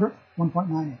nearest hundredth,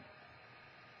 1.98.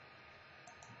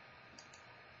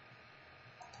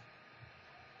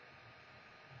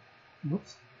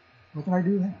 Whoops, what did I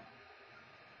do there?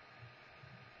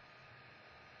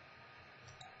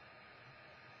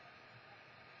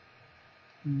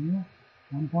 Yeah,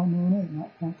 1.98,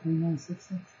 not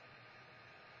 0.3966.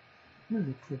 Here's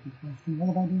a tricky question. What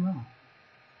did I do wrong?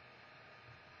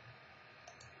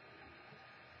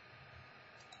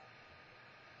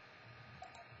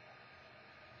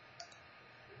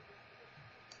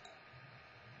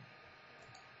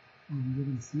 I'm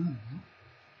getting some,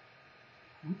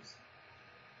 huh? Oops.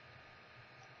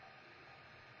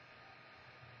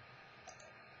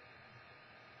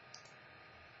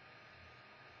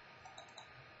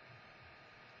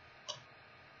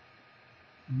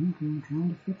 Okay, I'm trying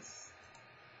to fix.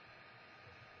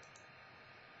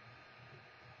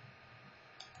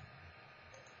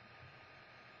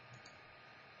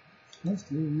 Supposed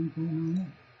to be 1.98.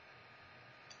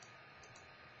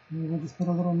 We'll just put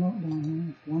a little note down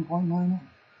here. It's 1.98.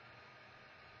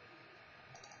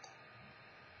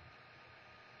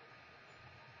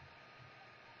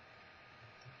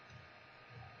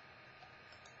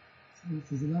 So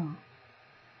this is about.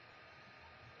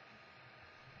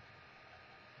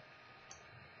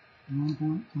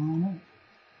 $1.98.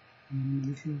 And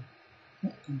be sure.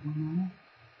 Yep, 1.98.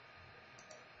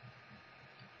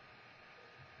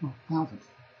 Well, thousands.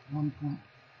 1.97.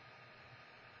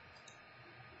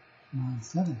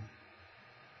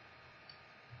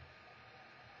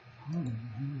 Harder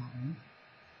than that,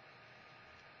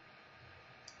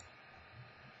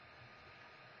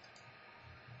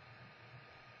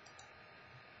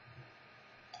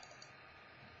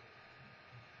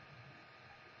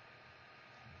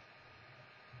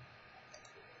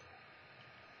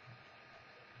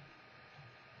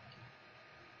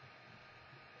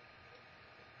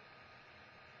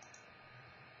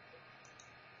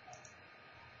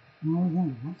 No,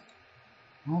 what?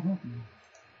 I'll help you.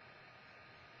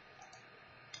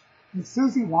 If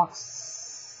Susie walks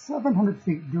 700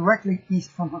 feet directly east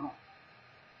from her home,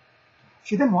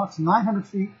 she then walks 900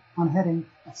 feet on heading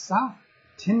of south,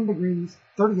 10 degrees,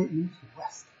 38 minutes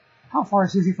west. How far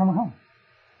is Susie from her home?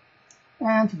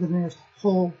 And to the nearest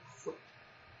whole foot.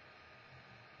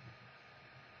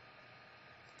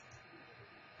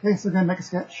 Okay, so again, make a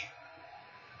sketch.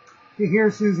 Okay,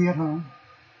 here's Susie at home.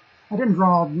 I didn't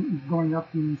draw going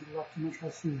up and to the left too much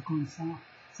because she was going south.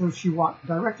 So she walked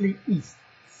directly east,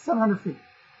 700 feet.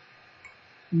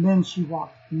 And then she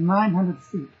walked 900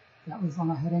 feet. That was on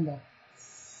a heading of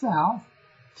south,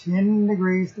 10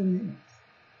 degrees, 38 minutes.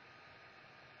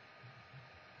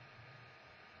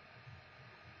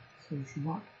 So she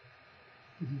walked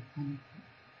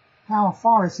How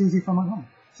far is Susie from her home?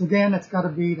 So again, it's got to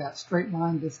be that straight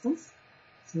line distance.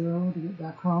 So to get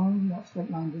back home, that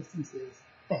straight line distance is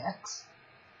x.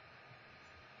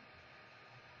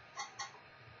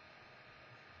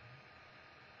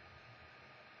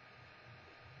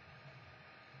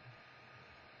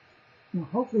 Now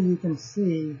hopefully you can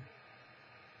see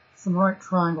some right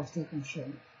triangles taking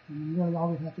shape. And really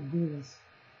all we have to do is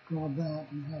draw that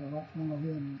and have a right triangle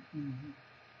here and here.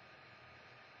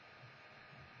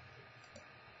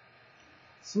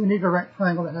 So we need a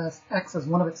rectangle that has x as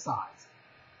one of its sides.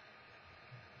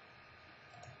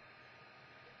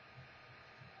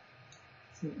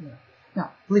 So, yeah.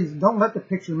 Now, please don't let the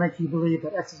picture make you believe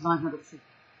that x is 900 feet.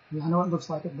 Yeah, I know it looks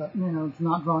like it, but it's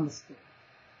not drawn to scale.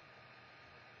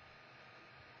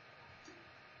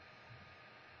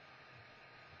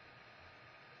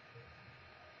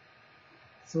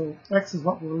 So x is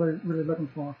what we're really looking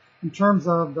for. In terms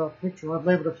of the picture, I've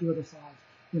labeled a few other sides.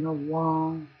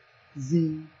 Y,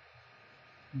 Z,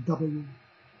 W.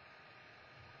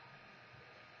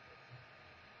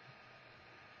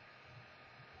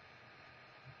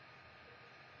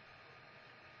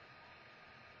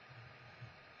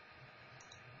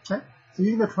 Okay, so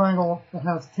using a triangle that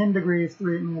has 10 degrees,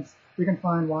 38 minutes, we can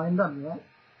find y and w, right?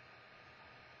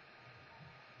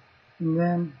 And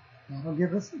then that'll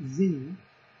give us z.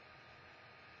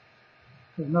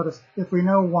 Because notice, if we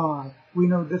know y, we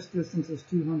know this distance is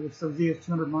 200, so z is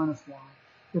 200 minus y.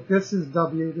 If this is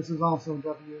w, this is also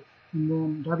w. And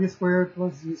then w squared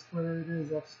plus z squared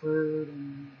is x squared,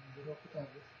 and we up to w.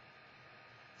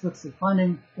 So let's see,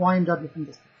 finding y and w from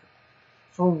this picture.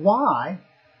 For y,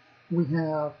 we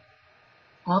have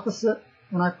opposite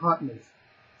and hypotenuse,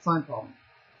 sine problem.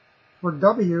 For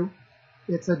w,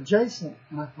 it's adjacent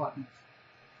and hypotenuse,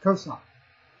 cosine.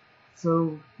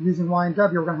 So using y and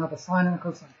w, we're going to have a sine and a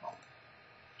cosine problem.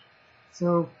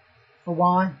 So for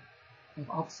y, we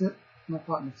have opposite and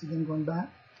hypotenuse. Again, going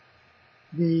back,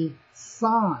 the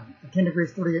sine of 10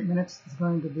 degrees 38 minutes is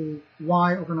going to be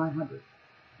y over 900.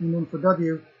 And then for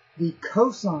w, the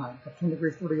cosine of 10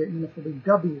 degrees 38 minutes will be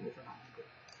w over 900.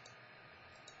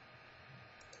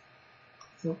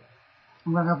 So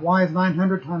I'm going to have y is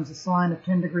 900 times the sine of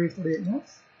 10 degrees 38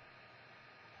 minutes.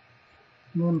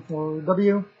 And then for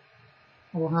w,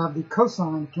 I will have the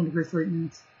cosine of 10 degrees 38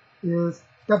 minutes is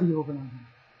w over 900.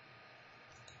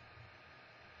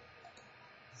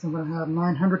 So I'm going to have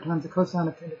 900 times the cosine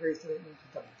of 10 degrees 38 minutes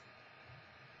is w.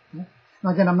 Okay? Now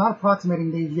again, I'm not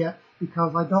approximating these yet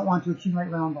because I don't want to accumulate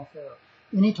round-off error.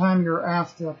 Anytime you're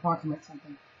asked to approximate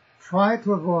something, try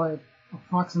to avoid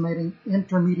approximating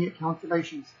intermediate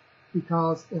calculations,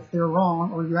 because if they're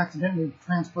wrong or you accidentally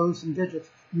transpose some digits,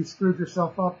 you've screwed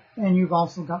yourself up, and you've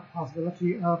also got the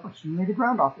possibility of accumulated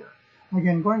round-off error.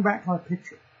 Again, going back to our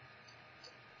picture,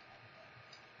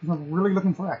 we're really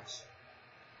looking for x.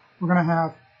 We're going to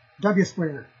have w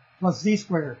squared plus z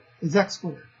squared is x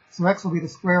squared. So x will be the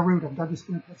square root of w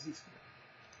squared plus z squared.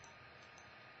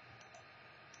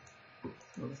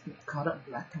 So let's get caught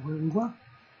up back to where we were.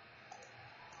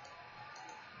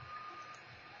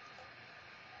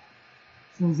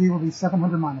 So z will be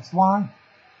 700 minus y.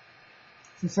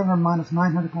 So 700 minus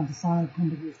 900 times the sine of 10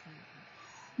 degrees.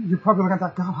 You're probably looking at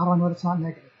that, God, how do I know it's not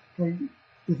negative? Okay,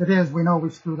 if it is, we know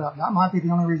we've screwed up. That might be the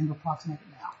only reason to approximate it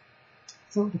now.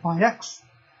 So to find x,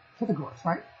 Pythagoras,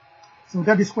 right? So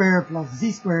w squared plus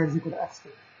z squared is equal to x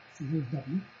squared. So here's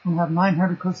w. We'll have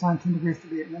 900 cosine 10 degrees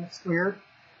 38 minutes squared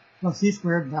plus z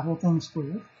squared, that whole thing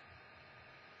squared.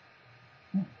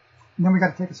 Okay. And then we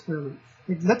got to take a square root.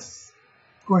 Let's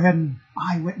go ahead and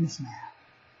eyewitness math.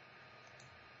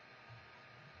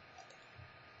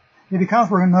 Okay, because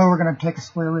we know we're going to take a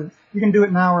square root. You can do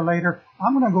it now or later.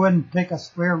 I'm going to go ahead and take a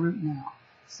square root now.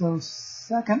 So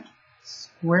second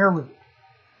square root.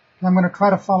 And I'm going to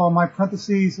try to follow my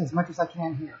parentheses as much as I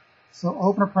can here. So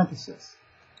open a parenthesis.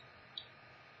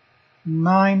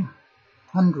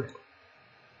 900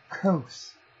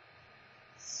 cos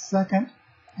second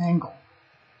angle.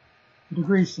 The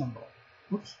degree symbol.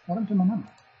 Whoops, got into my number.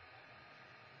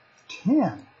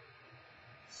 10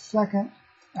 second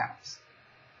ounce.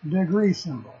 Degree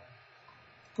symbol.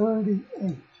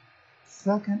 38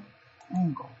 second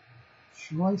angle.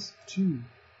 Choice 2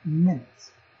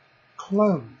 minutes.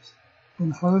 Close.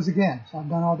 Then close again. So I've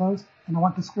done all those, and I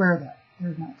want to square that.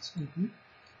 There's my square root.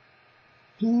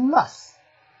 Plus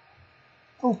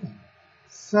open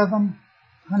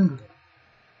 700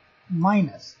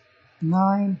 minus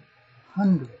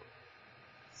 900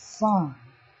 sine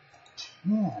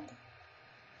 10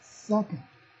 second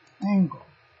angle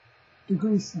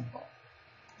degree symbol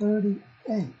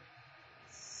 38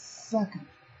 second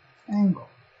angle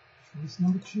choice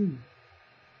number 2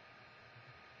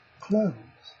 close,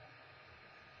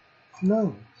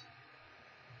 close,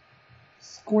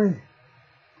 square.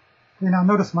 Okay, now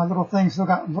notice my little thing still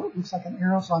got, looks like an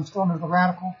arrow, so I'm still under the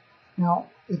radical. Now,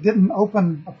 it didn't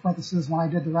open a parenthesis when I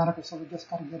did the radical, so we just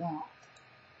got to get out.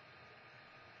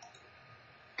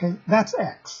 Okay, that's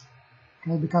x,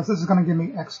 okay, because this is going to give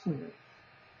me x squared.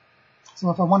 So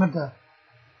if I wanted to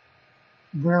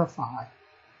verify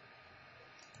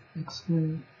x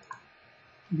squared,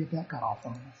 get that cut off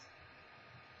on this.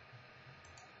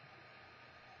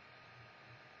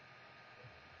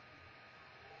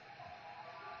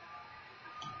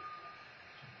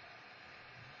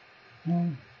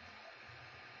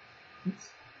 Oops.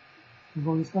 We've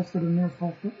already discussed for the nearest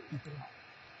whole foot.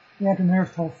 Yeah, the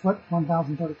nearest whole foot,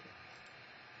 1,033.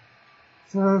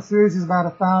 So the series is about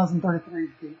 1,033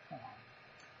 feet long.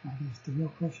 I guess the real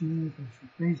question is, if she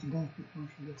freeze to death before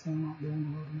she gets home out there in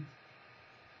the wilderness.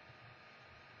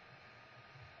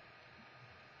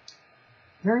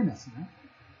 Very messy,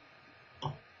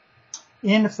 right?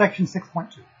 End of section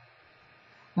 6.2.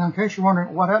 Now, in case you're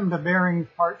wondering what happened to bearings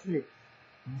part 2,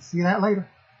 we'll see that later.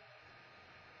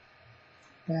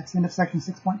 That's the end of section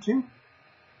 6.2.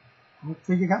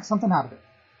 Hopefully you got something out of it.